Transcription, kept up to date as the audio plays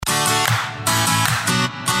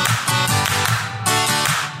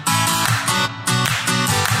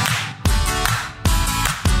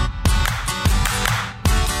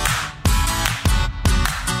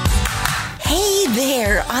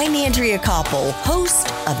Koppel, host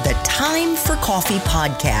of the Time for Coffee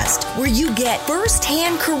podcast, where you get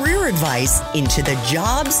firsthand career advice into the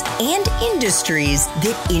jobs and industries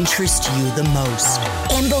that interest you the most.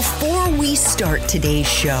 And before we start today's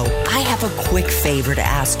show, I have a quick favor to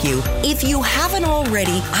ask you. If you haven't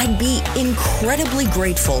already, I'd be incredibly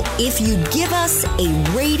grateful if you'd give us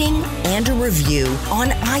a rating and a review on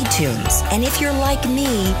iTunes. And if you're like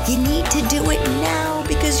me, you need to do it now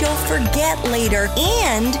because you'll forget later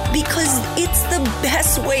and because it's the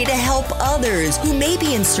best way to help others who may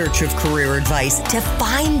be in search of career advice to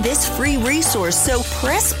find this free resource. So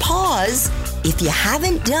press pause if you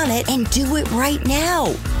haven't done it and do it right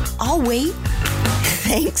now. I'll wait.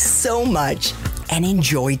 Thanks so much and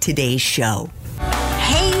enjoy today's show.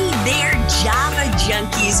 Hey there, Java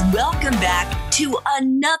Junkies. Welcome back to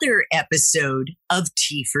another episode of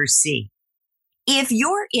T4C. If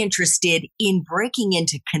you're interested in breaking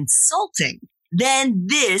into consulting, then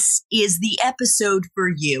this is the episode for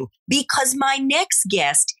you because my next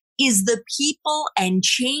guest is the People and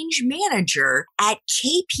Change Manager at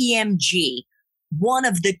KPMG, one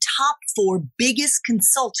of the top 4 biggest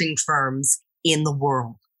consulting firms in the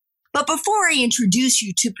world. But before I introduce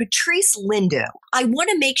you to Patrice Lindo, I want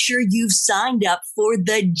to make sure you've signed up for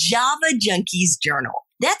the Java Junkies Journal.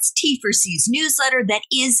 That's T4C's newsletter that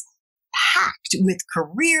is packed with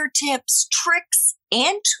career tips, tricks,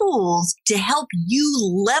 and tools to help you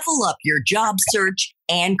level up your job search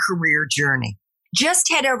and career journey.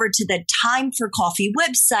 Just head over to the Time for Coffee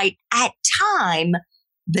website at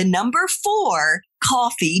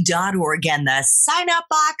time4coffee.org, and the sign-up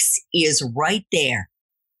box is right there.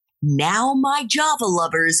 Now, my Java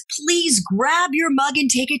lovers, please grab your mug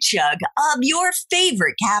and take a chug of your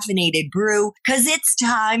favorite caffeinated brew, because it's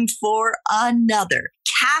time for another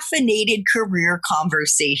caffeinated career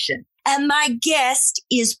conversation. And my guest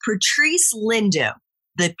is Patrice Lindo,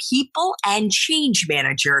 the People and Change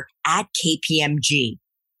Manager at KPMG.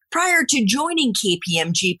 Prior to joining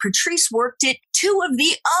KPMG, Patrice worked at 2 of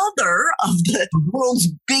the world's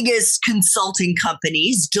biggest consulting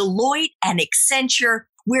companies, Deloitte and Accenture,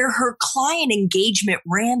 where her client engagement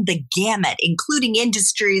ran the gamut, including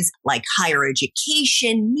industries like higher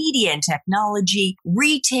education, media and technology,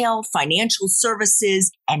 retail, financial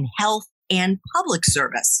services, and health and public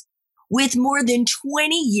service. With more than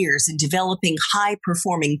 20 years in developing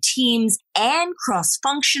high-performing teams and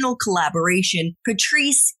cross-functional collaboration,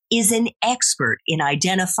 Patrice is an expert in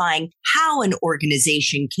identifying how an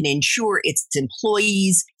organization can ensure its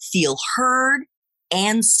employees feel heard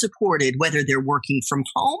and supported, whether they're working from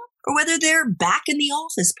home or whether they're back in the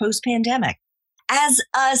office post-pandemic. As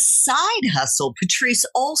a side hustle, Patrice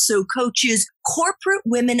also coaches corporate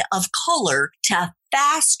women of color to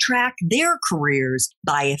fast-track their careers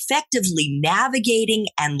by effectively navigating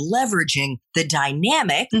and leveraging the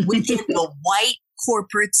dynamic within the white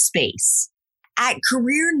corporate space. At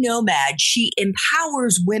Career Nomad, she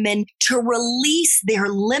empowers women to release their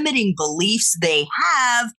limiting beliefs they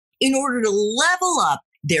have in order to level up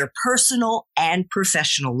their personal and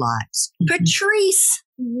professional lives. Patrice,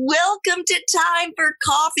 welcome to Time for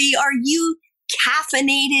Coffee. Are you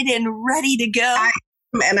caffeinated and ready to go?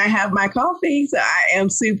 And I have my coffee, so I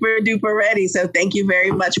am super duper ready. So thank you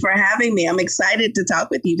very much for having me. I'm excited to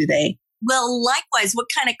talk with you today. Well, likewise, what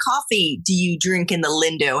kind of coffee do you drink in the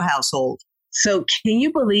Lindo household? So can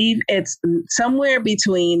you believe it's somewhere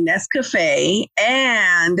between Nescafe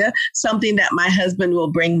and something that my husband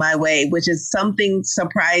will bring my way, which is something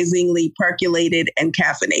surprisingly percolated and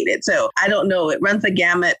caffeinated. So I don't know. It runs the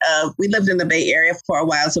gamut of, we lived in the Bay Area for a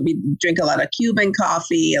while, so we drink a lot of Cuban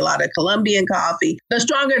coffee, a lot of Colombian coffee. The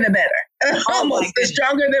stronger, the better. Almost the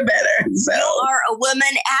stronger, the better. So you are a woman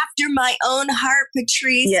after my own heart,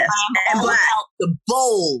 Patrice. Yes, I'm all black. about the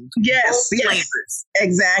bold flavors.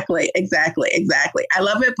 Exactly. I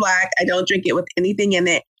love it black. I don't drink it with anything in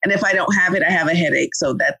it. And if I don't have it, I have a headache.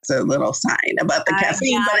 So that's a little sign about the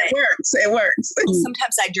caffeine, but it works. It works. Well,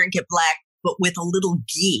 sometimes I drink it black, but with a little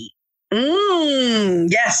ghee.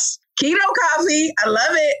 Yes. Keto coffee. I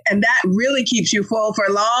love it. And that really keeps you full for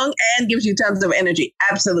long and gives you tons of energy.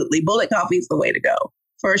 Absolutely. Bullet coffee is the way to go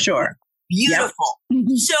for sure. Beautiful. Yep.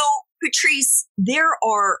 So, Patrice, there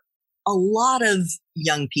are a lot of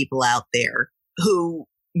young people out there who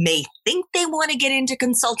may think they want to get into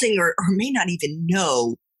consulting or may not even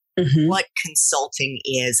know what consulting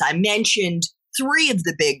is. I mentioned 3 of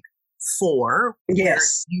the big 4.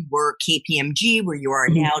 Yes. Where you were KPMG, where you are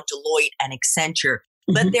now Deloitte and Accenture.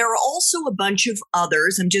 But there are also a bunch of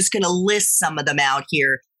others. I'm just going to list some of them out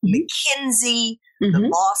here. McKinsey, the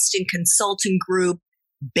Boston Consulting Group,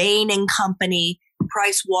 Bain & Company,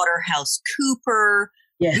 PricewaterhouseCoopers,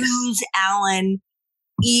 Booz Allen,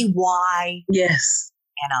 EY, Yes.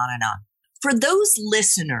 and on and on. For those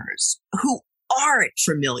listeners who aren't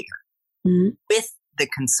familiar with the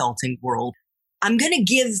consulting world, I'm going to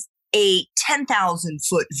give a 10,000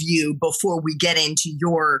 foot view before we get into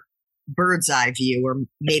your bird's eye view, or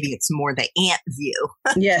maybe it's more the ant view.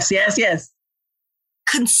 Yes.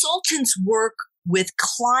 Consultants work with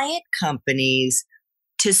client companies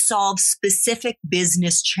to solve specific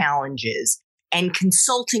business challenges, and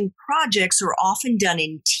consulting projects are often done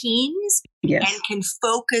in teams and can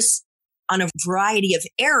focus on a variety of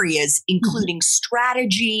areas, including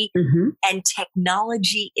strategy and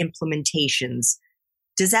technology implementations.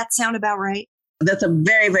 Does that sound about right? That's a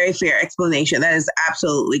very, very fair explanation. That is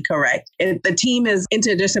absolutely correct. And the team is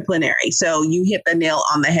interdisciplinary. So you hit the nail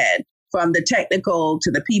on the head. From the technical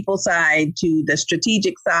to the people side, to the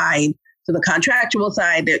strategic side, to the contractual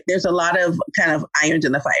side, there's a lot of kind of irons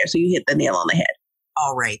in the fire. So you hit the nail on the head.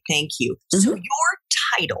 All right. Thank you. So your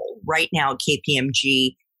title right now at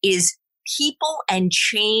KPMG is People and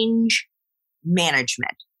Change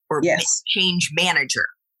Management, or Change Manager.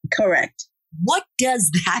 Correct. What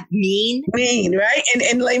does that mean? Right?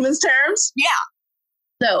 In layman's terms? Yeah.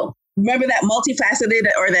 So remember that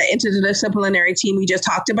multifaceted or that interdisciplinary team we just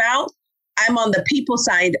talked about? I'm on the people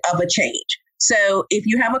side of a change. So if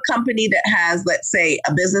you have a company that has, let's say,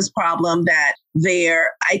 a business problem that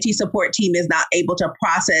their IT support team is not able to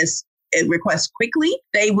process a request quickly,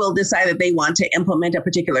 they will decide that they want to implement a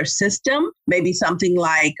particular system, maybe something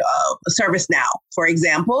like ServiceNow, for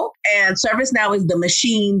example. And ServiceNow is the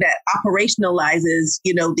machine that operationalizes,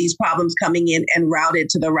 these problems coming in and routed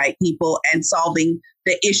to the right people and solving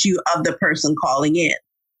the issue of the person calling in.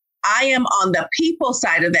 I am on the people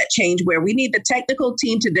side of that change, where we need the technical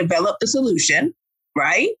team to develop the solution,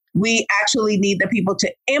 right? We actually need the people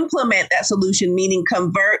to implement that solution, meaning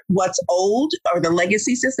convert what's old, or the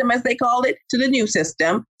legacy system, as they call it, to the new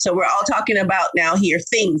system. So we're all talking about now here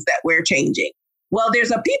things that we're changing. Well,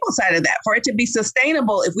 there's a people side of that. For it to be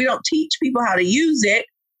sustainable, if we don't teach people how to use it,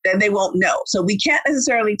 then they won't know. So we can't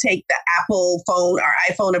necessarily take the Apple phone or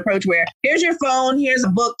iPhone approach where here's your phone, here's a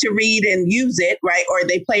book to read and use it, right? Or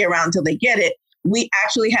they play around until they get it. We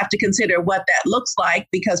actually have to consider what that looks like,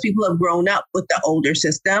 because people have grown up with the older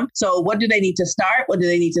system. So what do they need to start? What do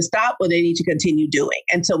they need to stop? What do they need to continue doing?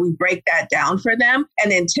 And so we break that down for them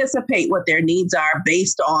and anticipate what their needs are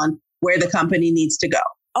based on where the company needs to go.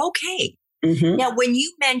 Okay. Now, when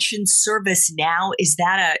you mentioned ServiceNow, is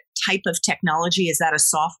that a type of technology? Is that a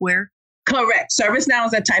software? Correct. ServiceNow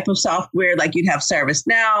is a type of software, like you'd have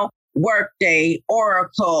ServiceNow, Workday,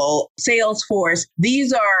 Oracle, Salesforce.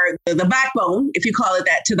 These are the backbone, if you call it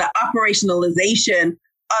that, to the operationalization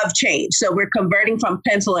of change. So we're converting from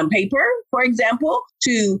pencil and paper, for example,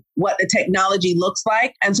 to what the technology looks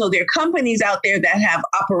like. And so there are companies out there that have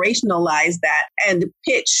operationalized that and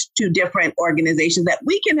pitched to different organizations that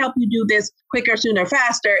we can help you do this quicker, sooner,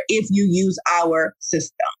 faster if you use our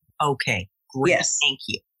system. Okay, great. Yes. Thank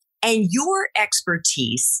you. And your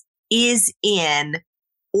expertise is in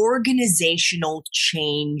organizational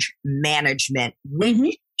change management, which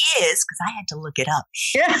is, because I had to look it up,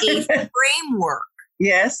 a framework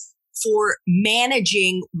for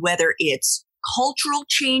managing whether it's cultural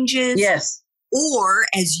changes or,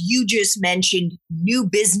 as you just mentioned, new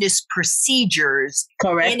business procedures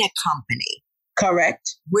in a company.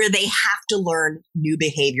 Correct. Where they have to learn new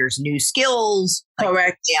behaviors, new skills. Like, for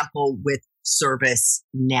example, with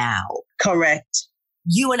ServiceNow. Correct.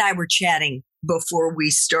 You and I were chatting before we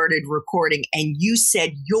started recording, and you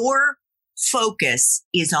said your focus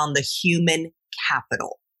is on the human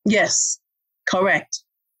capital. Yes. Correct.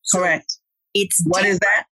 Correct. It's what is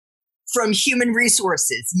that? From human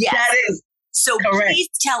resources. Yes. That is. So please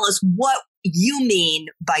tell us what you mean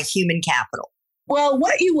by human capital. Well,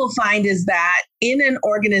 what you will find is that in an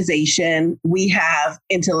organization, we have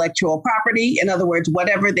intellectual property. In other words,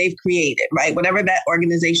 whatever they've created, right? Whatever that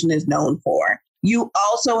organization is known for. You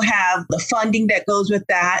also have the funding that goes with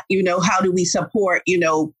that. How do we support,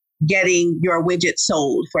 getting your widget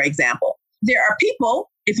sold, for example? There are people,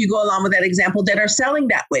 if you go along with that example, that are selling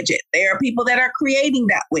that widget. There are people that are creating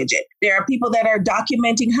that widget. There are people that are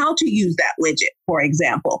documenting how to use that widget, for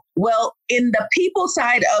example. Well, in the people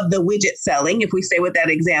side of the widget selling, if we stay with that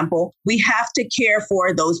example, we have to care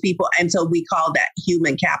for those people. And so we call that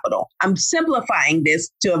human capital. I'm simplifying this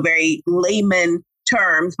to a very layman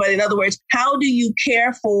terms, but in other words, how do you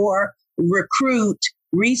care for, recruit,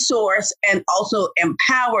 resource, and also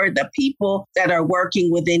empower the people that are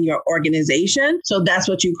working within your organization? So that's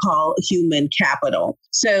what you call human capital.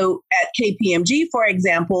 So at KPMG, for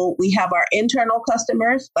example, we have our internal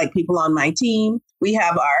customers, like people on my team. We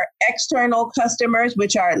have our external customers,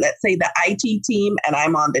 which are, let's say, the IT team, and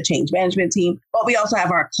I'm on the change management team. But we also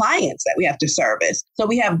have our clients that we have to service. So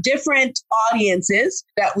we have different audiences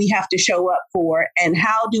that we have to show up for. And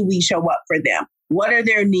how do we show up for them? What are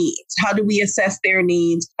their needs? How do we assess their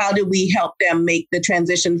needs? How do we help them make the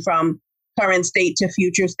transition from current state to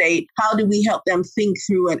future state? How do we help them think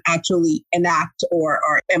through and actually enact or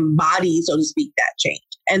embody, so to speak, that change?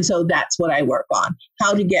 And so that's what I work on,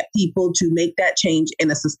 how to get people to make that change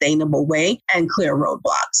in a sustainable way and clear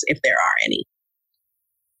roadblocks if there are any.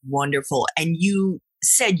 Wonderful. And you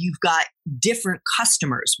said you've got different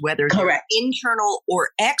customers, whether Correct. they're internal or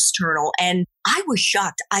external. And I was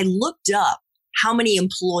shocked. I looked up how many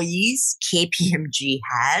employees KPMG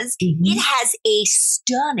has. Mm-hmm. It has a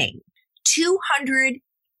stunning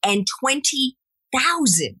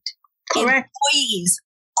 220,000 employees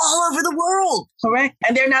all over the world. Correct.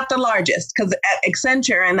 And they're not the largest, because at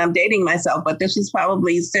Accenture, and I'm dating myself, but this was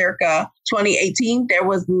probably circa 2018, there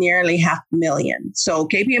was nearly 500,000. So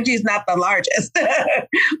KPMG is not the largest.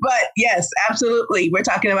 But yes, absolutely. We're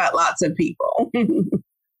talking about lots of people.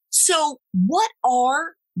 So what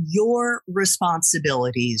are your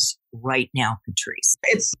responsibilities right now, Patrice?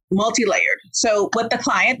 It's multi-layered. So with the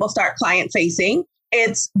client, we'll start client facing.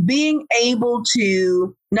 It's being able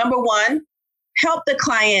to, number one, help the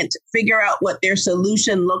client figure out what their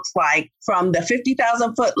solution looks like from the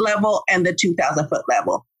 50,000 foot level and the 2,000 foot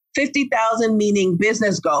level. 50,000 meaning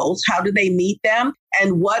business goals. How do they meet them?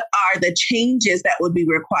 And what are the changes that would be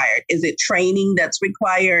required? Is it training that's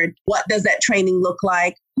required? What does that training look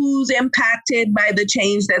like? Who's impacted by the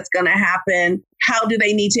change that's going to happen? How do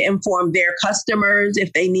they need to inform their customers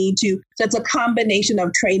if they need to? So it's a combination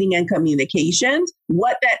of training and communications,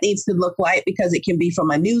 what that needs to look like, because it can be from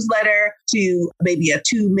a newsletter to maybe a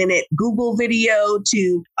 2-minute Google video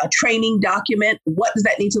to a training document. What does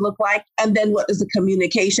that need to look like? And then what does the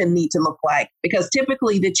communication need to look like? Because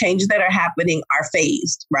typically the changes that are happening are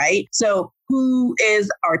phased, right? So who is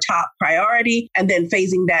our top priority, and then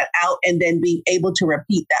phasing that out and then being able to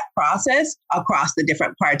repeat that process across the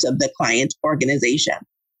different parts of the client organization.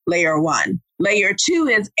 Layer one. Layer two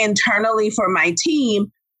is internally for my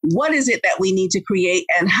team. What is it that we need to create,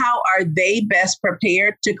 and how are they best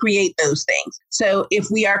prepared to create those things? So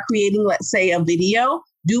if we are creating, let's say, a video,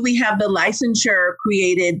 do we have the licensure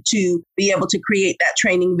created to be able to create that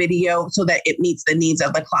training video so that it meets the needs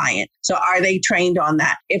of the client? So are they trained on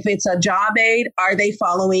that? If it's a job aid, are they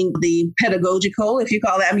following the pedagogical, if you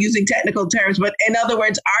call that, I'm using technical terms, but in other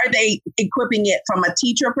words, are they equipping it from a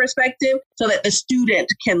teacher perspective so that the student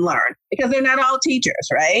can learn? Because they're not all teachers,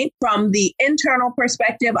 right? From the internal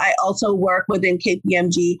perspective, I also work within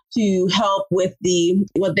KPMG to help with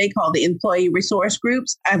what they call the employee resource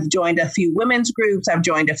groups. I've joined a few women's groups. I've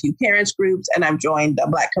joined a few parents groups, and I've joined the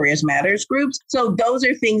Black Careers Matters groups. So those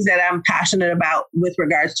are things that I'm passionate about with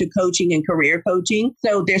regards to coaching and career coaching.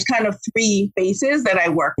 So there's kind of three phases that I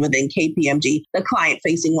work within KPMG. The client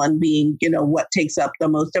facing one being, what takes up the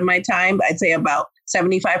most of my time. I'd say about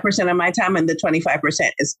 75% of my time, and the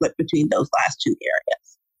 25% is split between those last two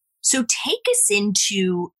areas. So take us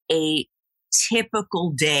into a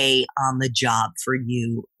typical day on the job for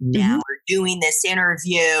you now. We're doing this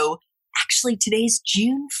interview. Actually, today's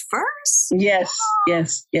June 1st. Yes.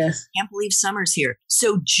 Can't believe summer's here.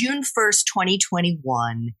 So June 1st,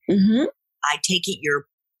 2021, I take it you're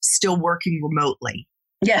still working remotely.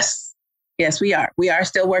 Yes, we are. We are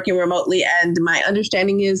still working remotely. And my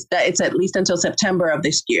understanding is that it's at least until September of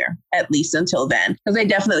this year, at least until then, because they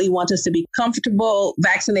definitely want us to be comfortable,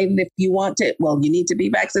 vaccinated if you want to. Well, you need to be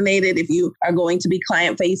vaccinated if you are going to be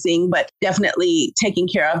client facing, but definitely taking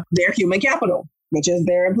care of their human capital, which is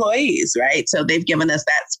their employees, right? So they've given us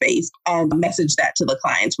that space and messaged that to the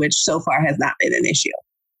clients, which so far has not been an issue.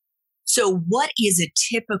 So what is a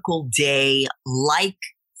typical day like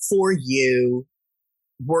for you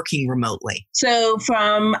working remotely? So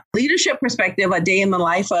from leadership perspective, a day in the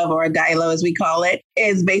life of, or a DILO as we call it,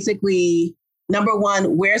 is basically, number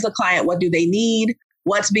one, where's the client? What do they need?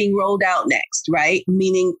 What's being rolled out next, right?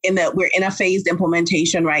 Meaning we're in a phased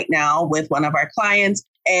implementation right now with one of our clients.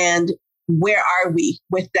 And where are we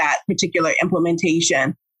with that particular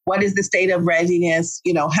implementation? What is the state of readiness?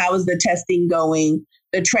 How is the testing going?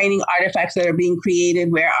 The training artifacts that are being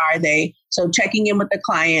created, where are they? So checking in with the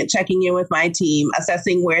client, checking in with my team,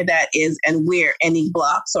 assessing where that is and where any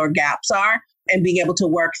blocks or gaps are, and being able to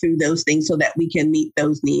work through those things so that we can meet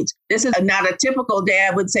those needs. This is not a typical day,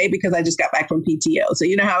 I would say, because I just got back from PTO. So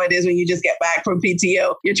you know how it is when you just get back from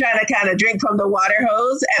PTO. You're trying to kind of drink from the water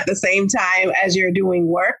hose at the same time as you're doing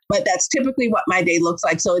work. But that's typically what my day looks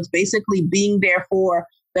like. So it's basically being there for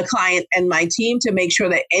the client and my team to make sure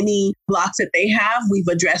that any blocks that they have, we've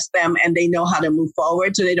addressed them and they know how to move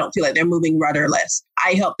forward so they don't feel like they're moving rudderless.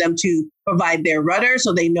 I help them to provide their rudder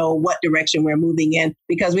so they know what direction we're moving in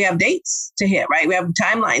because we have dates to hit, right? We have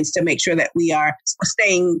timelines to make sure that we are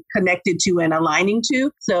staying connected to and aligning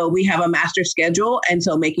to. So we have a master schedule. And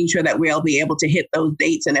so making sure that we'll be able to hit those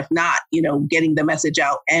dates. And if not, getting the message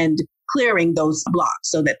out and clearing those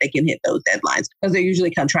blocks so that they can hit those deadlines because they're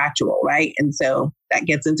usually contractual, right? And so that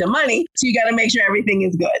gets into money. So you got to make sure everything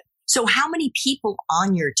is good. So how many people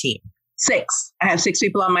on your team? 6. I have 6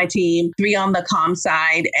 people on my team, 3 on the comm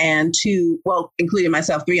side and 2, including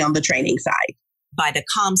myself, 3 on the training side. By the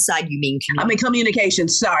comm side, you mean?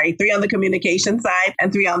 Communications. Sorry. 3 on the communication side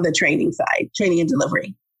and 3 on the training side, training and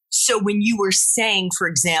delivery. So when you were saying, for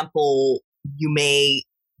example, you may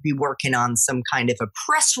be working on some kind of a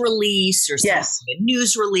press release or a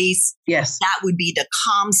news release. Yes. That would be the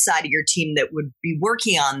comm side of your team that would be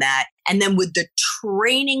working on that. And then with the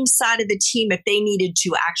training side of the team, if they needed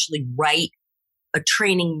to actually write a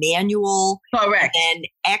training manual Correct. and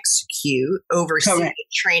execute, oversee Correct. the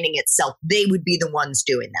training itself, they would be the ones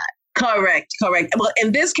doing that. Correct. Well,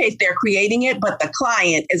 in this case, they're creating it, but the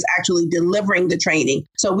client is actually delivering the training.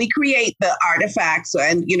 So we create the artifacts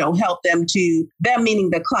and, help them meaning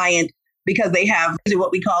the client, because they have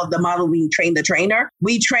what we call the model being train the trainer.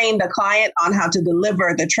 We train the client on how to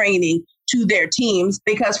deliver the training to their teams,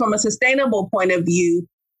 because from a sustainable point of view,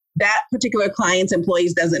 that particular client's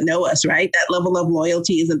employees doesn't know us, right? That level of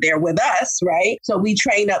loyalty isn't there with us, right? So we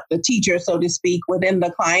train up the teacher, so to speak, within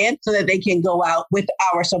the client so that they can go out with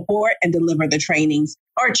our support and deliver the trainings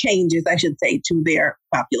or changes, I should say, to their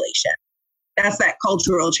population. That's that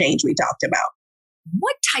cultural change we talked about.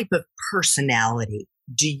 What type of personality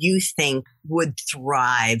do you think would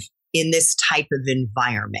thrive in this type of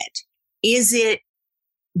environment? Is it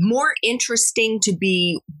more interesting to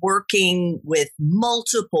be working with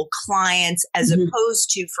multiple clients as opposed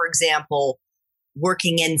to, for example,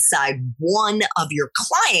 working inside one of your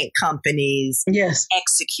client companies,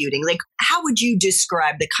 executing? Like, how would you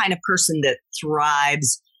describe the kind of person that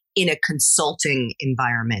thrives in a consulting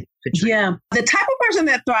environment, Patrice? Yeah. The type of person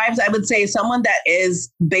that thrives, I would say, is someone that is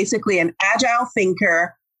basically an agile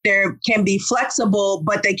thinker. They can be flexible,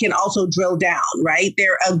 but they can also drill down, right?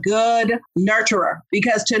 They're a good nurturer,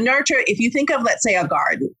 because to nurture, if you think of, let's say, a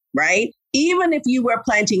garden, right? Even if you were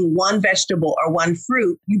planting one vegetable or one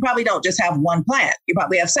fruit, you probably don't just have one plant. You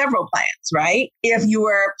probably have several plants, right? If you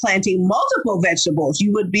were planting multiple vegetables,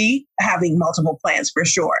 you would be having multiple plants for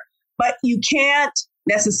sure. But you can't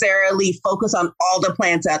necessarily focus on all the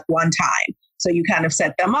plants at one time. So you kind of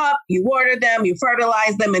set them up, you water them, you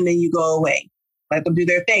fertilize them, and then you go away. Let them do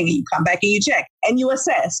their thing. And you come back and you check and you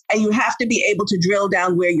assess, and you have to be able to drill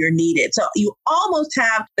down where you're needed. So you almost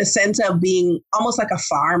have the sense of being almost like a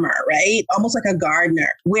farmer, right? Almost like a gardener,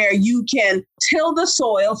 where you can till the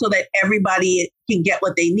soil so that everybody can get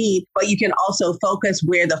what they need, but you can also focus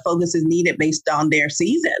where the focus is needed based on their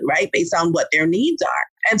season, right? Based on what their needs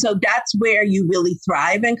are. And so that's where you really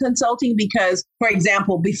thrive in consulting, because, for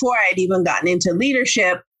example, before I'd even gotten into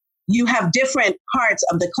leadership, you have different parts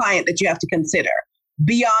of the client that you have to consider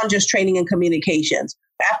beyond just training and communications.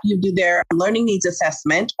 After you do their learning needs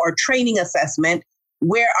assessment or training assessment,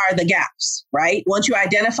 where are the gaps, right? Once you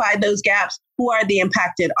identify those gaps, who are the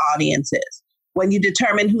impacted audiences? When you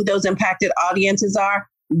determine who those impacted audiences are,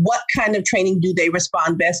 what kind of training do they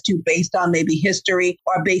respond best to based on maybe history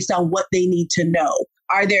or based on what they need to know?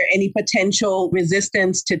 Are there any potential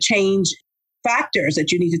resistance to change factors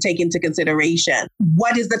that you need to take into consideration?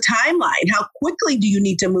 What is the timeline? How quickly do you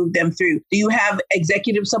need to move them through? Do you have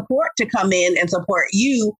executive support to come in and support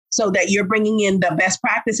you so that you're bringing in the best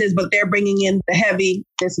practices, but they're bringing in the heavy,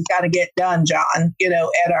 this has got to get done, John,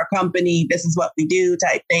 at our company, this is what we do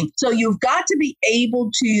type thing. So you've got to be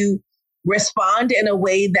able to respond in a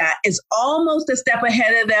way that is almost a step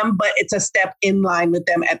ahead of them, but it's a step in line with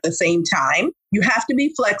them at the same time. You have to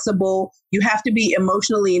be flexible. You have to be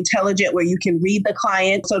emotionally intelligent, where you can read the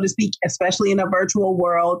client, so to speak, especially in a virtual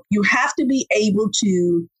world. You have to be able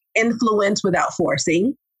to influence without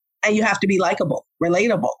forcing, and you have to be likable,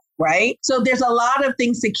 relatable, right? So there's a lot of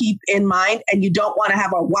things to keep in mind, and you don't want to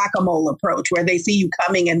have a whack-a-mole approach where they see you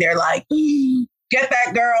coming and they're like, get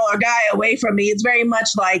that girl or guy away from me. It's very much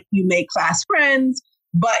like you make fast friends,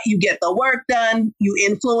 but you get the work done. You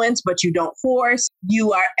influence, but you don't force.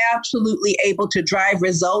 You are absolutely able to drive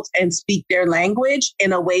results and speak their language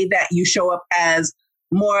in a way that you show up as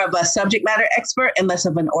more of a subject matter expert and less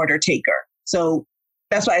of an order taker. So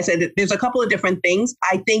that's why I said that there's a couple of different things.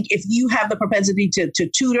 I think if you have the propensity to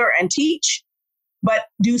tutor and teach, but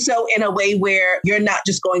do so in a way where you're not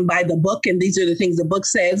just going by the book and these are the things the book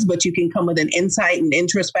says, but you can come with an insight and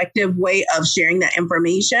introspective way of sharing that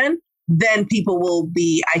information, then people will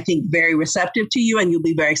be, I think, very receptive to you and you'll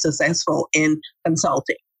be very successful in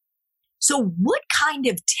consulting. So what kind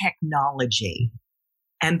of technology,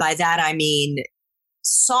 and by that I mean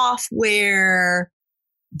software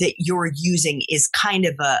that you're using, is kind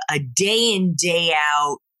of a day in, day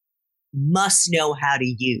out, must know how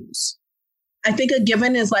to use? I think a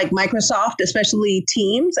given is like Microsoft, especially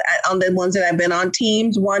Teams, on the ones that I've been on,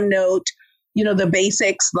 Teams, OneNote, the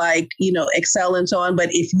basics like, Excel and so on. But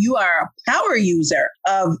if you are a power user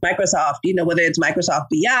of Microsoft, whether it's Microsoft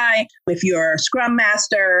BI, if you're a Scrum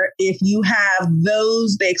Master, if you have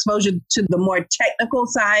the exposure to the more technical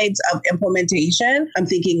sides of implementation, I'm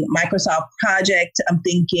thinking Microsoft Project, I'm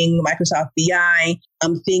thinking Microsoft BI,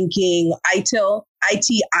 I'm thinking ITIL.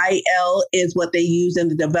 ITIL is what they use in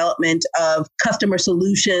the development of customer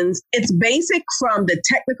solutions. It's basic from the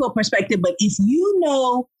technical perspective, but if you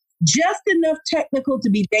know just enough technical to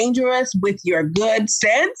be dangerous with your good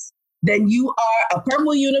sense, then you are a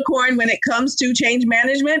purple unicorn when it comes to change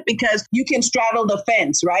management, because you can straddle the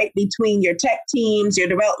fence, right? Between your tech teams, your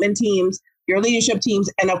development teams, your leadership teams,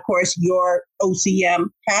 and of course, your OCM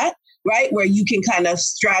hat, right? Where you can kind of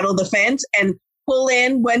straddle the fence and pull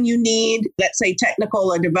in when you need, let's say,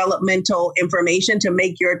 technical or developmental information to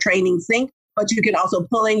make your training sync. But you can also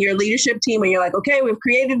pull in your leadership team and you're like, okay, we've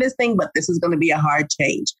created this thing, but this is going to be a hard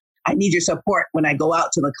change. I need your support when I go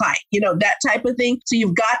out to the client, that type of thing. So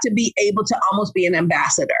you've got to be able to almost be an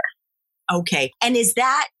ambassador. Okay. And is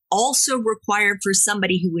that also required for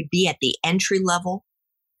somebody who would be at the entry level?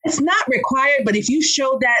 It's not required, but if you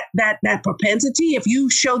show that propensity, if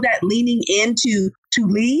you show that leaning into to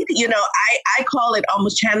lead, I call it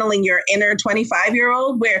almost channeling your inner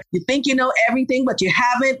 25-year-old, where you think you know everything, but you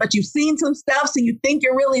haven't, but you've seen some stuff, so you think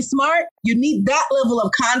you're really smart. You need that level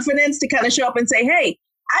of confidence to kind of show up and say, hey,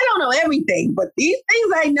 I don't know everything, but these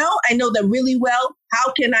things I know them really well.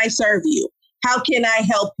 How can I serve you? How can I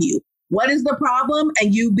help you? What is the problem?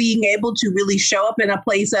 And you being able to really show up in a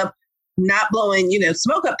place of not blowing,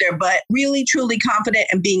 smoke up their butt, really, truly confident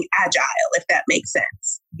and being agile, if that makes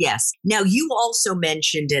sense. Yes. Now, you also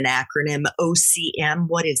mentioned an acronym, OCM.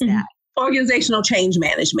 What is that? Organizational Change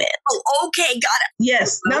Management. Oh, okay. Got it.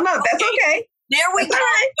 Yes. No, that's okay. There we go.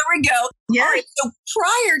 Right. There we go. Yeah. All right, so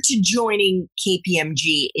prior to joining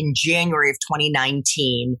KPMG in January of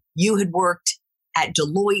 2019, you had worked at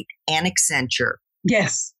Deloitte and Accenture.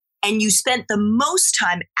 Yes. And you spent the most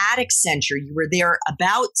time at Accenture. You were there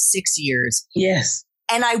about 6 years. Yes.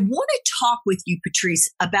 And I want to talk with you, Patrice,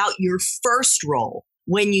 about your first role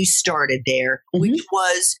when you started there, which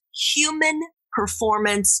was Human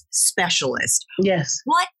Performance Specialist. Yes.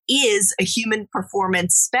 What is a Human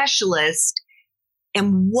Performance Specialist?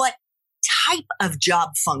 And what type of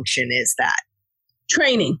job function is that?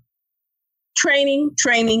 Training.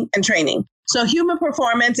 So human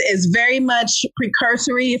performance is very much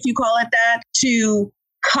precursory, if you call it that, to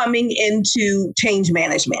coming into change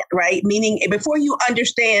management, right? Meaning before you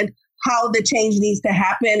understand how the change needs to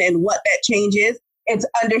happen and what that change is, it's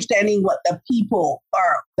understanding what the people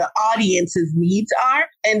or the audience's needs are.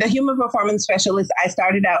 And the human performance specialist, I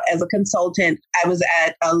started out as a consultant. I was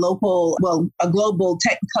at a global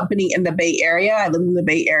tech company in the Bay Area. I lived in the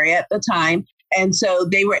Bay Area at the time. And so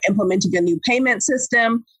they were implementing a new payment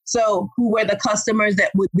system. So who were the customers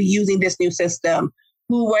that would be using this new system?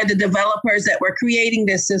 Who were the developers that were creating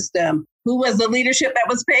this system? Who was the leadership that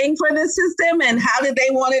was paying for this system, and how did they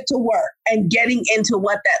want it to work, and getting into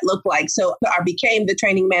what that looked like. So I became the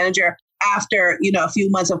training manager after, a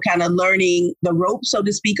few months of kind of learning the ropes, so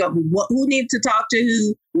to speak, of who needs to talk to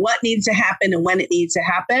who, what needs to happen and when it needs to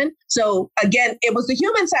happen. So again, it was the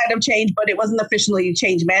human side of change, but it wasn't officially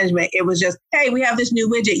change management. It was just, hey, we have this new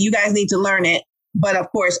widget. You guys need to learn it. But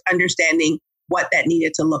of course, understanding what that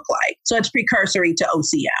needed to look like. So it's precursory to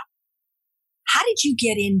OCM. How did you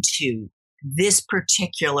get into this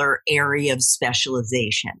particular area of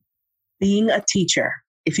specialization? Being a teacher,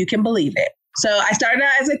 if you can believe it. So I started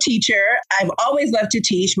out as a teacher. I've always loved to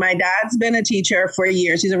teach. My dad's been a teacher for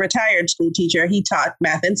years. He's a retired school teacher. He taught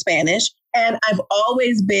math and Spanish. And I've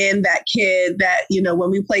always been that kid that,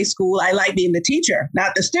 when we play school, I like being the teacher,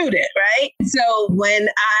 not the student, right? So when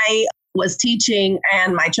I was teaching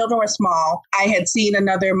and my children were small, I had seen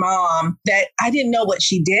another mom that I didn't know what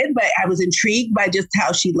she did, but I was intrigued by just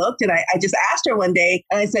how she looked. And I just asked her one day,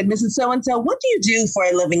 and I said, Mrs. So-and-so, what do you do for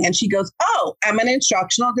a living? And she goes, oh, I'm an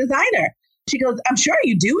instructional designer. She goes, I'm sure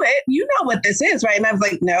you do it. You know what this is, right? And I was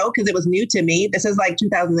like, no, because it was new to me. This is like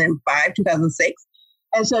 2005, 2006.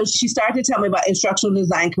 And so she started to tell me about instructional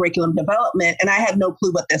design, curriculum development, and I had no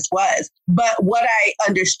clue what this was. But what I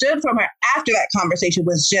understood from her after that conversation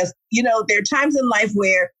was just, there are times in life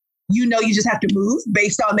where, you just have to move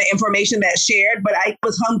based on the information that's shared, but I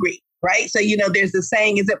was hungry. Right. So, there's the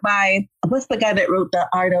saying, is it by, what's the guy that wrote The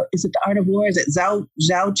Art of War? Is it Zhao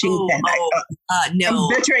Qingpen? No.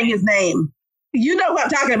 I'm butchering his name. You know what I'm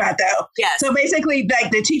talking about, though. Yes. So basically,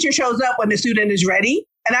 like the teacher shows up when the student is ready.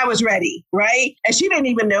 And I was ready. Right. And she didn't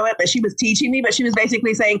even know it, but she was teaching me. But she was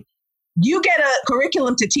basically saying, you get a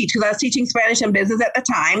curriculum to teach, because I was teaching Spanish and business at the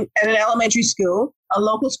time at an elementary school, a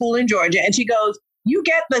local school in Georgia. And she goes, you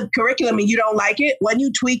get the curriculum and you don't like it, when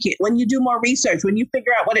you tweak it, when you do more research, when you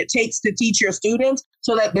figure out what it takes to teach your students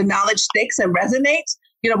so that the knowledge sticks and resonates,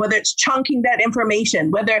 whether it's chunking that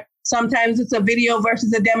information, whether sometimes it's a video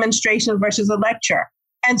versus a demonstration versus a lecture.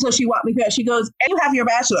 And so she walked me through it. She goes, and you have your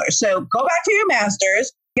bachelor's. So go back for your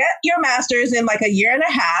master's, get your master's in like a year and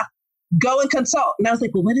a half, go and consult. And I was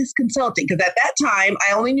like, well, what is consulting? Because at that time,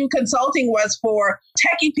 I only knew consulting was for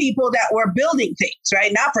techie people that were building things,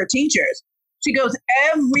 right? Not for teachers. She goes,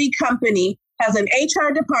 every company has an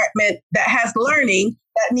HR department that has learning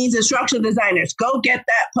that needs instructional designers. Go get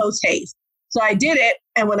that post haste. So I did it.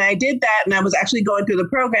 And when I did that, and I was actually going through the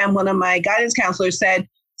program, one of my guidance counselors said,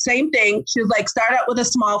 same thing. She was like, start out with a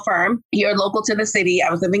small firm here local to the city.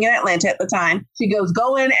 I was living in Atlanta at the time. She goes,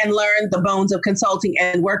 go in and learn the bones of consulting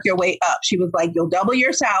and work your way up. She was like, you'll double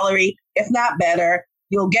your salary, if not better.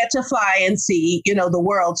 You'll get to fly and see, the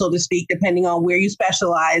world, so to speak, depending on where you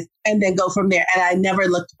specialize, and then go from there. And I never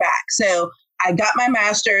looked back. So I got my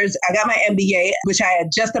master's, I got my MBA, which I had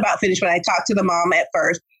just about finished when I talked to the mom at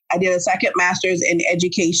first. I did a second master's in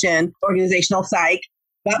education, organizational psych.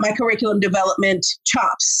 Got my curriculum development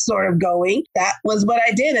chops sort of going. That was what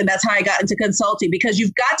I did. And that's how I got into consulting, because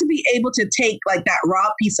you've got to be able to take like that raw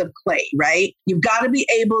piece of clay, right? You've got to be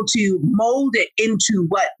able to mold it into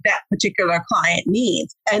what that particular client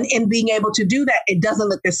needs. And in being able to do that, it doesn't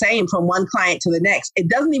look the same from one client to the next. It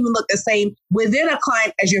doesn't even look the same within a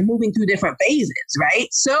client as you're moving through different phases, right?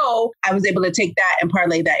 So I was able to take that and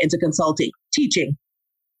parlay that into consulting, teaching.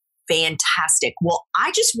 Fantastic. Well,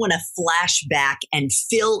 I just want to flash back and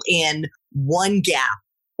fill in one gap.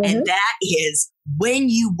 Mm-hmm. And that is when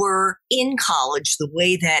you were in college, the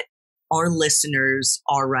way that our listeners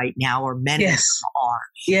are right now, or many of them are.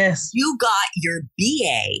 Yes. You got your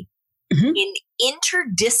BA mm-hmm. in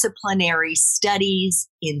interdisciplinary studies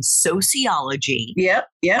in sociology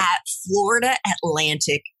at Florida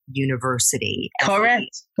Atlantic University. Correct.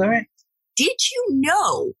 Did you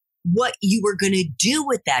know what you were going to do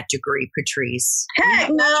with that degree, Patrice?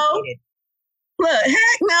 Heck no. Look,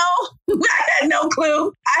 heck no. I had no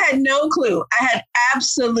clue. I had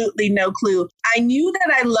absolutely no clue. I knew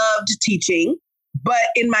that I loved teaching, but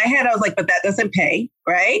in my head, I was like, but that doesn't pay,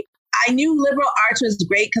 right? I knew liberal arts was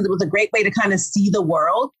great because it was a great way to kind of see the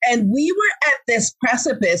world. And we were at this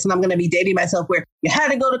precipice, and I'm going to be dating myself, where you had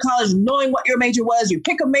to go to college knowing what your major was. You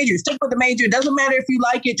pick a major, stick with the major. It doesn't matter if you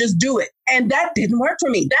like it, just do it. And that didn't work for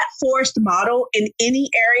me. That forced model in any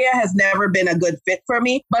area has never been a good fit for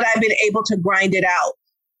me, but I've been able to grind it out,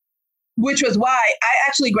 which was why I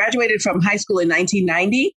actually graduated from high school in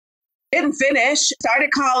 1990. Didn't finish, started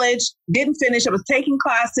college, didn't finish. I was taking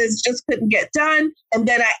classes, just couldn't get done. And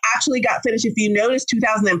then I actually got finished, if you notice,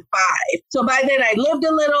 2005. So by then I lived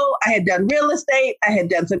a little, I had done real estate, I had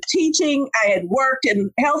done some teaching, I had worked in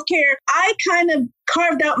healthcare. I kind of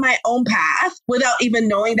carved out my own path without even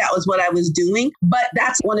knowing that was what I was doing. But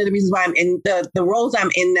that's one of the reasons why I'm in the roles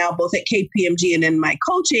I'm in now, both at KPMG and in my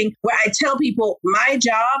coaching, where I tell people my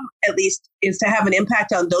job, at least, is to have an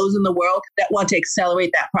impact on those in the world that want to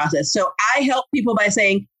accelerate that process. So I help people by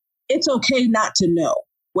saying, it's okay not to know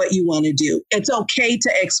what you want to do. It's okay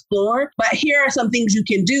to explore, but here are some things you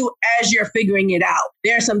can do as you're figuring it out.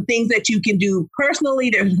 There are some things that you can do personally.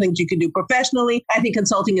 There's things you can do professionally. I think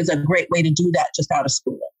consulting is a great way to do that just out of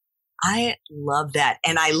school. I love that.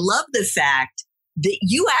 And I love the fact that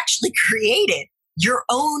you actually created your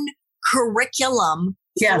own curriculum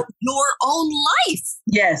for your own life.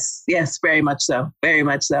 Yes, very much so. Very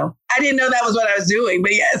much so. I didn't know that was what I was doing,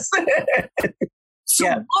 but yes. So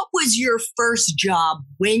what was your first job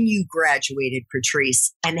when you graduated,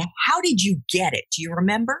 Patrice, and how did you get it? Do you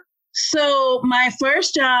remember? So my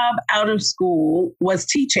first job out of school was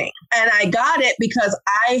teaching, and I got it because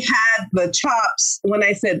I had the chops. When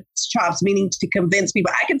I said chops, meaning to convince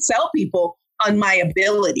people, I could sell people on my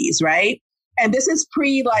abilities, right? And this is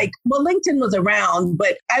LinkedIn was around,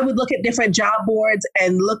 but I would look at different job boards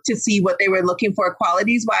and look to see what they were looking for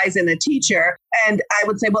qualities wise in a teacher. And I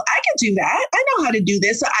would say, well, I can do that. I know how to do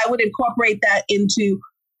this. So I would incorporate that into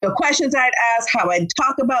the questions I'd ask, how I'd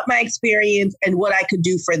talk about my experience, and what I could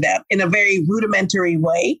do for them in a very rudimentary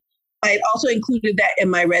way. I also included that in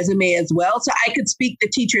my resume as well, so I could speak the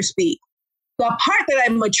teacher speak. The part that I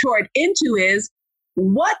matured into is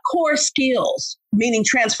what core skills, meaning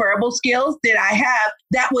transferable skills, did I have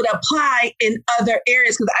that would apply in other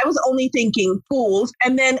areas? Because I was only thinking schools.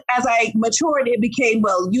 And then as I matured, it became,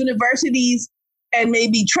 well, universities and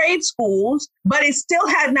maybe trade schools, but it still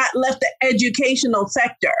had not left the educational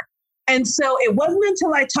sector. And so it wasn't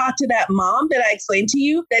until I talked to that mom that I explained to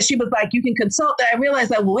you that she was like, you can consult, that I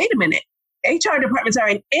realized that, well, wait a minute, HR departments are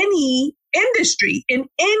in any industry, in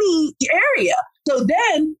any area. So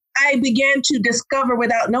then I began to discover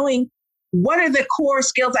without knowing what are the core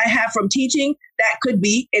skills I have from teaching that could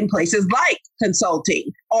be in places like consulting,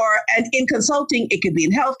 and in consulting, it could be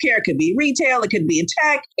in healthcare, it could be retail, it could be in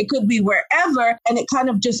tech, it could be wherever. And it kind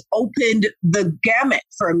of just opened the gamut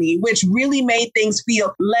for me, which really made things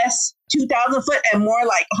feel less 2,000 foot and more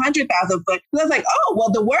like 100,000 foot. I was like, oh,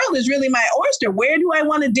 well, the world is really my oyster. Where do I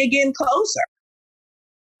want to dig in closer?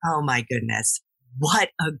 Oh my goodness. What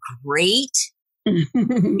a great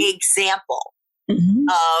example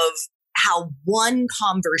of how one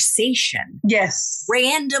conversation, yes,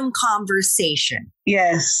 random conversation,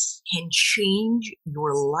 yes, can change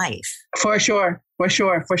your life. For sure.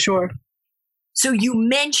 So you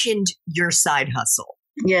mentioned your side hustle.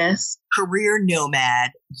 Yes. Career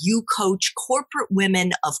nomad. You coach corporate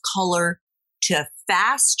women of color to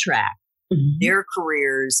fast track their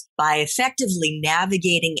careers by effectively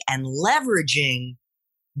navigating and leveraging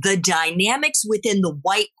the dynamics within the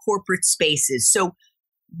white corporate spaces. So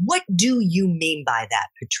what do you mean by that,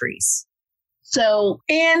 Patrice? So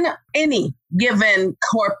in any given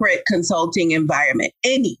corporate consulting environment,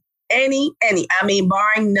 any, I mean,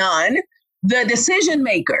 barring none, the decision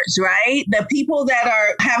makers, right? The people that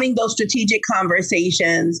are having those strategic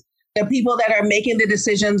conversations, the people that are making the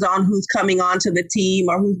decisions on who's coming onto the team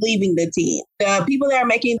or who's leaving the team, the people that are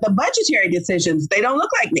making the budgetary decisions, they don't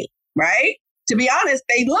look like me, right? To be honest,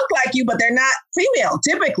 they look like you, but they're not female,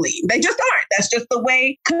 typically. They just aren't. That's just the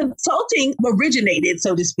way consulting originated,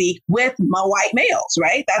 so to speak, with white males,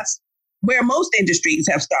 right? That's where most industries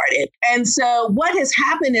have started. And so what has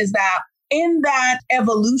happened is that in that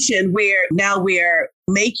evolution where now we're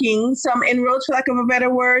making some inroads, for lack of a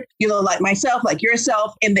better word, like myself, like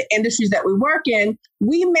yourself, in the industries that we work in,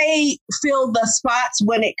 we may fill the spots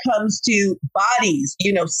when it comes to bodies,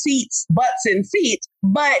 seats, butts and seats,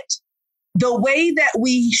 but the way that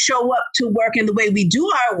we show up to work and the way we do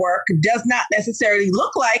our work does not necessarily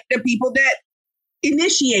look like the people that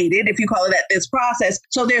initiated, if you call it that, this process.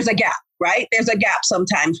 So there's a gap, right? There's a gap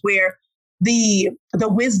sometimes where the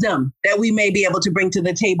wisdom that we may be able to bring to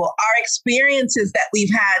the table, our experiences that we've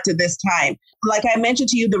had to this time, like I mentioned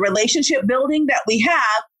to you, the relationship building that we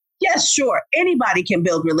have, yes, sure, anybody can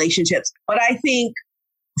build relationships. But I think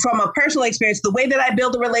from a personal experience, the way that I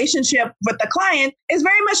build a relationship with the client is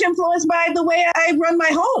very much influenced by the way I run my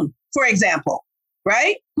home, for example,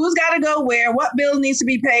 right? Who's got to go where? What bill needs to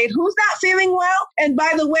be paid? Who's not feeling well? And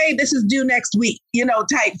by the way, this is due next week,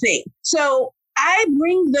 type thing. So I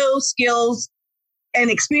bring those skills and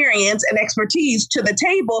experience and expertise to the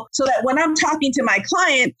table so that when I'm talking to my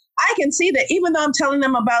client, I can see that even though I'm telling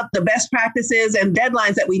them about the best practices and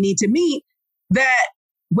deadlines that we need to meet, that,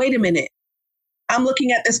 wait a minute, I'm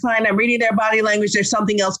looking at this client, I'm reading their body language, there's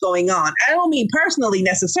something else going on. I don't mean personally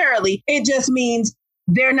necessarily. It just means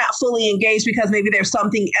they're not fully engaged because maybe there's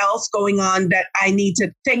something else going on that I need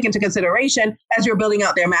to take into consideration as you're building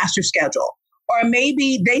out their master schedule. Or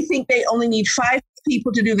maybe they think they only need 5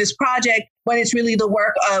 people to do this project when it's really the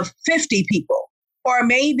work of 50 people. Or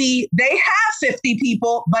maybe they have 50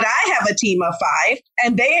 people, but I have a team of 5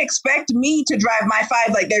 and they expect me to drive my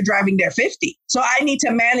 5 like they're driving their 50. So I need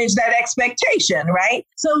to manage that expectation, right?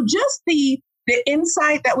 So just the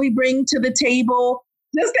insight that we bring to the table,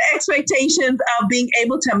 just the expectations of being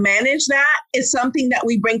able to manage that is something that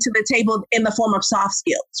we bring to the table in the form of soft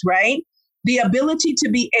skills, right? The ability to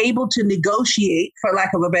be able to negotiate, for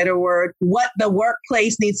lack of a better word, what the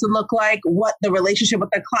workplace needs to look like, what the relationship with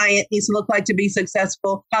the client needs to look like to be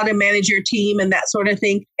successful, how to manage your team and that sort of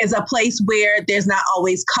thing is a place where there's not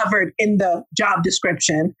always covered in the job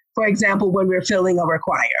description, for example, when we're filling a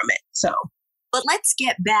requirement. But let's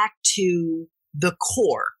get back to the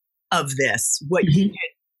core of this, what you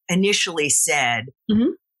initially said.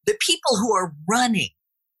 The people who are running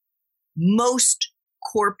most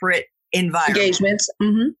corporate engagements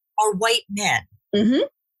are white men.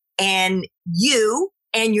 And you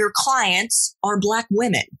and your clients are Black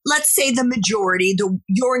women. Let's say the majority,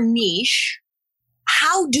 your niche.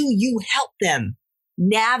 How do you help them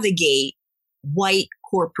navigate white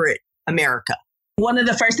corporate America? One of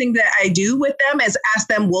the first things that I do with them is ask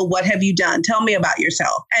them, well, what have you done? Tell me about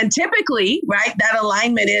yourself. And typically, right, that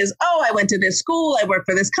alignment is, oh, I went to this school, I work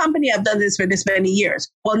for this company, I've done this for this many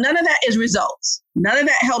years. Well, none of that is results. None of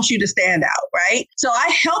that helps you to stand out, right? So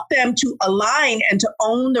I help them to align and to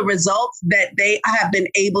own the results that they have been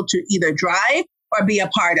able to either drive or be a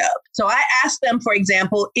part of. So I ask them, for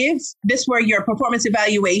example, if this were your performance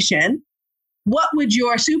evaluation, what would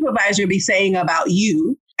your supervisor be saying about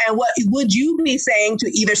you? And what would you be saying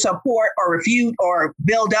to either support or refute or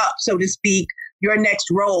build up, so to speak, your next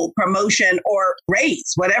role, promotion, or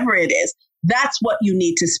raise, whatever it is? That's what you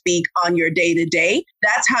need to speak on your day-to-day.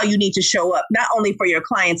 That's how you need to show up, not only for your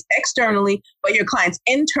clients externally, but your clients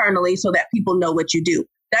internally, so that people know what you do.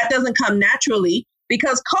 That doesn't come naturally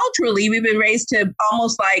because culturally, we've been raised to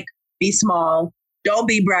almost like be small, don't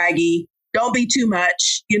be braggy, don't be too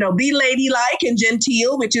much, be ladylike and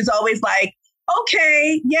genteel, which is always like,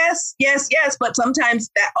 okay, yes. But sometimes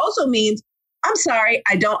that also means, I'm sorry,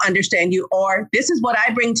 I don't understand you, or this is what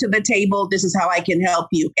I bring to the table. This is how I can help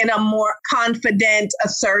you, in a more confident,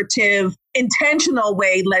 assertive, intentional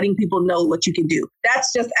way, letting people know what you can do.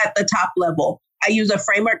 That's just at the top level. I use a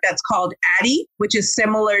framework that's called ADDIE, which is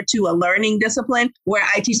similar to a learning discipline, where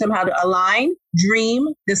I teach them how to align, dream,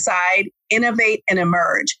 decide, innovate, and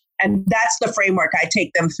emerge. And that's the framework I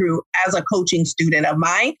take them through as a coaching student of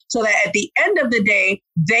mine, so that at the end of the day,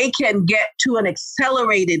 they can get to an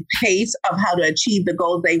accelerated pace of how to achieve the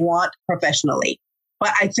goals they want professionally.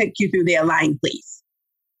 But I take you through the align, please.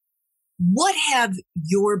 What have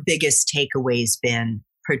your biggest takeaways been,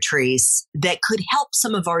 Patrice, that could help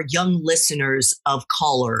some of our young listeners of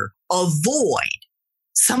color avoid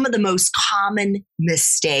some of the most common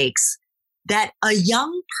mistakes that a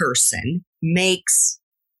young person makes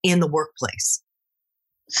in the workplace?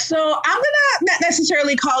 So I'm going to not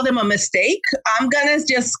necessarily call them a mistake. I'm going to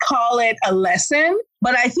just call it a lesson.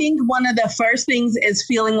 But I think one of the first things is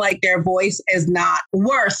feeling like their voice is not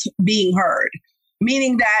worth being heard.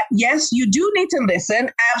 Meaning that, yes, you do need to listen,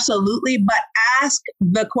 absolutely, but ask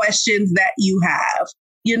the questions that you have.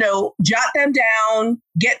 Jot them down,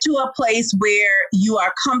 get to a place where you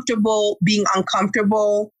are comfortable being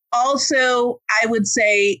uncomfortable. Also, I would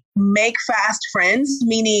say make fast friends,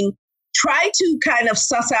 meaning try to kind of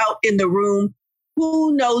suss out in the room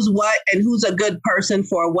who knows what and who's a good person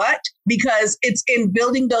for what, because it's in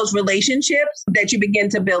building those relationships that you begin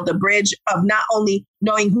to build the bridge of not only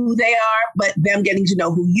knowing who they are, but them getting to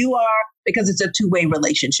know who you are, because it's a two-way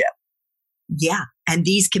relationship. Yeah. And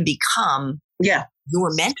these can become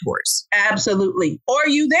your mentors. Absolutely. Or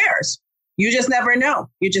you theirs. You just never know.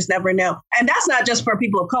 And that's not just for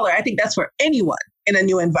people of color. I think that's for anyone in a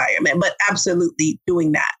new environment, but absolutely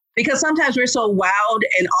doing that. Because sometimes we're so wowed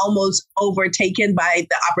and almost overtaken by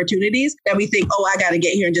the opportunities that we think, oh, I got to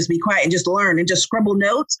get here and just be quiet and just learn and just scribble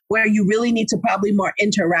notes, where you really need to probably more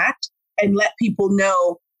interact and let people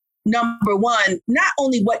know, number one, not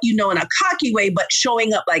only what you know in a cocky way, but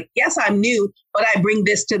showing up like, yes, I'm new, but I bring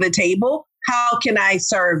this to the table. How can I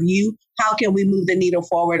serve you? How can we move the needle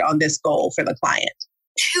forward on this goal for the client?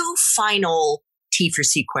 Two final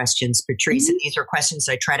T4C questions, Patrice. And these are questions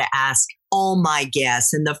I try to ask all my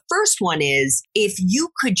guests. And the first one is, if you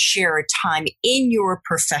could share a time in your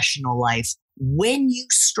professional life when you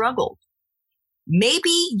struggled,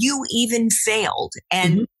 maybe you even failed.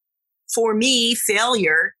 And for me,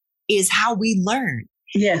 failure is how we learn.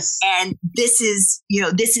 Yes. And this is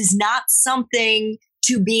not something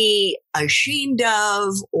to be ashamed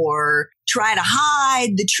of or try to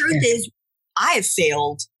hide. The truth is, I have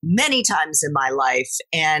failed many times in my life,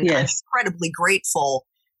 and I'm incredibly grateful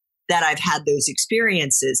that I've had those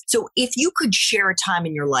experiences. So if you could share a time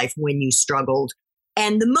in your life when you struggled,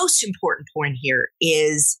 and the most important point here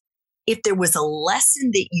is if there was a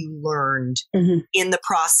lesson that you learned in the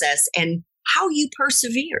process and how you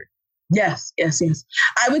persevered. Yes.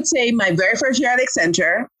 I would say my very first year at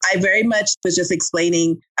Accenture, I very much was just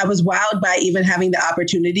explaining, I was wowed by even having the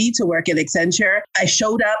opportunity to work at Accenture. I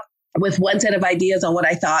showed up with one set of ideas on what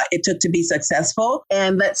I thought it took to be successful.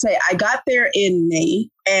 And let's say I got there in May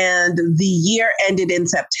and the year ended in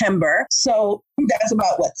September. So that's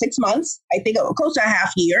about 6 months? I think close to a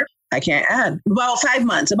half year. I can't add. About 5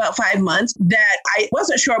 months that I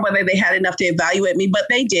wasn't sure whether they had enough to evaluate me, but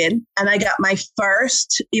they did. And I got my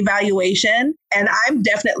first evaluation, and I'm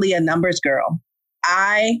definitely a numbers girl.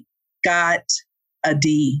 I got a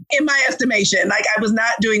D in my estimation. Like, I was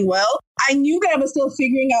not doing well. I knew that I was still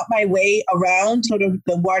figuring out my way around sort of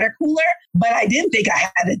the water cooler, but I didn't think I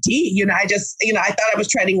had a D. I thought I was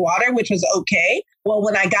treading water, which was okay. Well,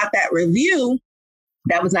 when I got that review,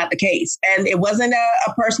 That was not the case. And it wasn't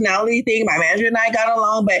a personality thing. My manager and I got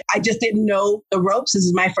along, but I just didn't know the ropes. This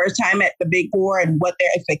is my first time at the Big Four and what their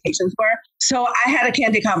expectations were. So I had a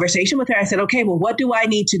candid conversation with her. I said, okay, well, what do I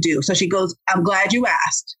need to do? So she goes, I'm glad you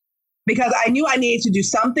asked, because I knew I needed to do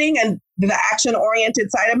something. And the action-oriented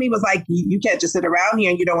side of me was like, you can't just sit around here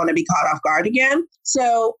and you don't want to be caught off guard again.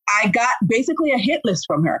 So I got basically a hit list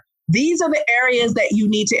from her. These are the areas that you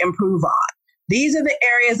need to improve on. These are the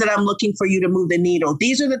areas that I'm looking for you to move the needle.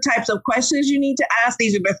 These are the types of questions you need to ask.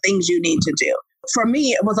 These are the things you need to do. For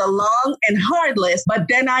me, it was a long and hard list, but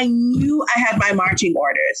then I knew I had my marching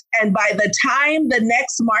orders. And by the time the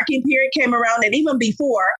next marking period came around, and even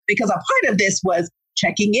before, because a part of this was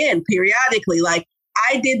checking in periodically, like,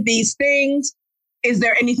 I did these things. Is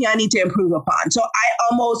there anything I need to improve upon? So I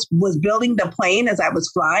almost was building the plane as I was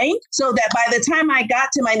flying, so that by the time I got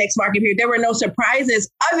to my next marking period, there were no surprises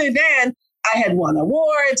other than I had won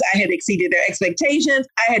awards, I had exceeded their expectations,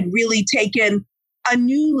 I had really taken a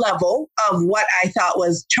new level of what I thought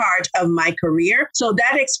was charge of my career. So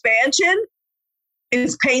that expansion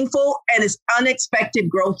is painful and it's unexpected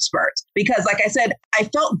growth spurts. Because like I said, I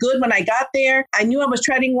felt good when I got there. I knew I was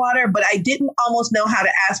treading water, but I didn't almost know how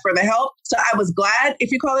to ask for the help. So I was glad,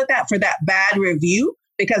 if you call it that, for that bad review,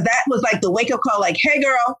 because that was like the wake-up call, like, hey,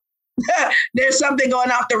 girl, there's something going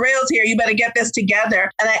off the rails here. You better get this together.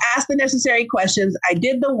 And I asked the necessary questions. I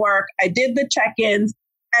did the work. I did the check-ins,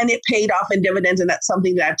 and it paid off in dividends. And that's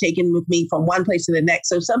something that I've taken with me from one place to the next.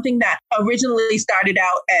 So something that originally started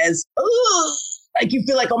out as, ooh, like you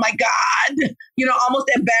feel like, oh my God, almost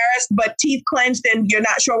embarrassed, but teeth clenched and you're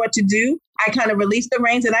not sure what to do. I kind of released the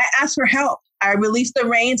reins and I asked for help. I released the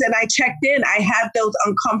reins and I checked in. I had those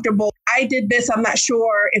uncomfortable, I did this, I'm not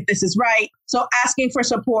sure if this is right. So asking for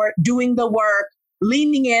support, doing the work,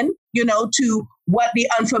 leaning in, to what the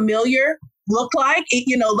unfamiliar looked like.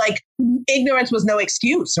 Like ignorance was no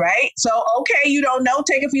excuse, right? So, okay, you don't know,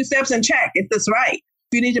 take a few steps and check if this right.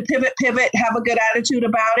 If you need to pivot, have a good attitude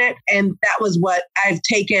about it. And that was what I've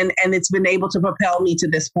taken, and it's been able to propel me to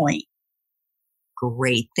this point.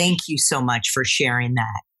 Great. Thank you so much for sharing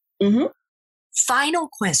that. Mm-hmm. Final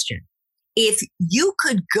question. If you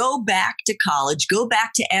could go back to college, go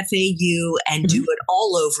back to FAU and do it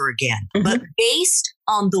all over again, but based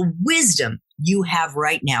on the wisdom you have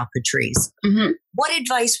right now, Patrice, what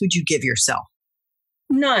advice would you give yourself?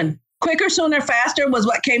 None. Quicker, sooner, faster was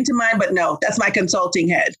what came to mind, but no, that's my consulting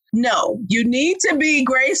head. No, you need to be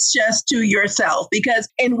gracious to yourself, because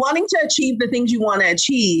in wanting to achieve the things you want to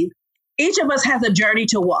achieve, each of us has a journey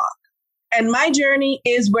to walk. And my journey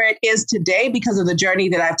is where it is today because of the journey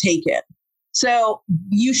that I've taken. So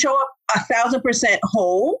you show up 1,000%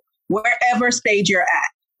 whole wherever stage you're at,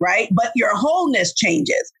 right? But your wholeness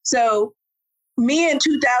changes. So me in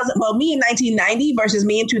 1990 versus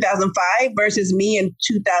me in 2005 versus me in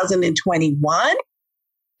 2021,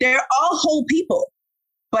 they're all whole people,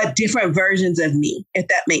 but different versions of me, if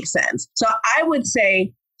that makes sense. So I would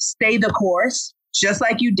say stay the course, just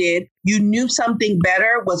like you did. You knew something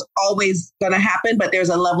better was always going to happen, but there's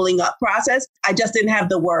a leveling up process. I just didn't have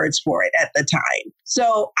the words for it at the time.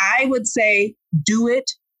 So I would say do it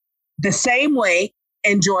the same way,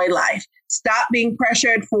 enjoy life. Stop being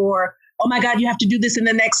pressured for, oh my God, you have to do this in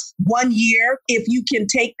the next 1 year. If you can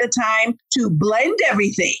take the time to blend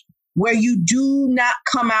everything where you do not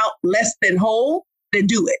come out less than whole, then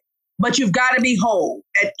do it. But you've got to be whole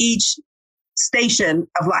at each station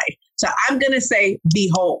of life. So I'm going to say be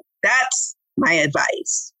whole. That's my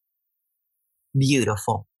advice.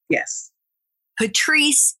 Beautiful. Yes.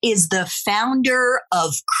 Patrice is the founder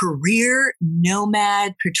of Career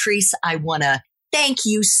Nomad. Patrice, I want to thank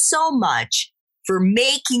you so much for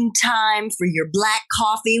making time for your Black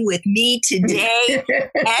coffee with me today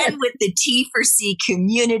and with the T4C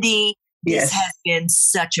community. Yes. This has been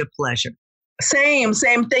such a pleasure. Same.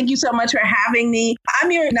 Thank you so much for having me.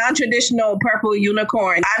 I'm your non-traditional purple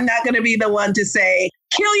unicorn. I'm not going to be the one to say,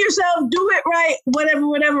 kill yourself, do it right,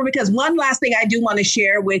 whatever, because one last thing I do want to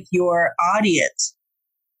share with your audience.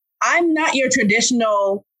 I'm not your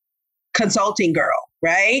traditional consulting girl,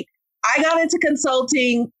 right? I got into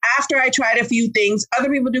consulting after I tried a few things.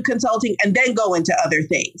 Other people do consulting and then go into other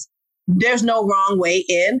things. There's no wrong way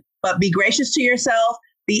in, but be gracious to yourself.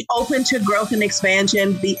 Be open to growth and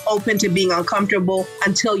expansion. Be open to being uncomfortable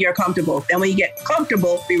until you're comfortable. Then when you get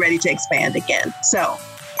comfortable, be ready to expand again. So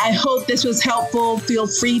I hope this was helpful. Feel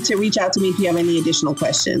free to reach out to me if you have any additional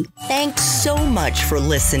questions. Thanks so much for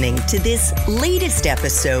listening to this latest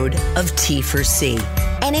episode of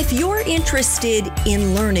T4C. And if you're interested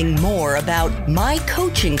in learning more about my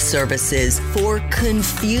coaching services for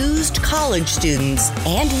confused college students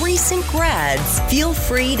and recent grads, feel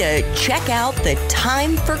free to check out the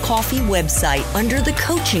Time for Coffee website under the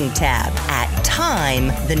coaching tab at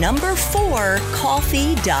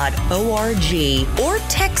time4coffee.org or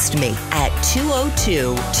text me at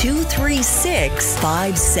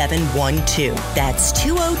 202-236-5712. That's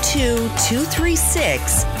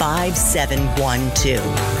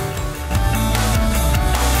 202-236-5712.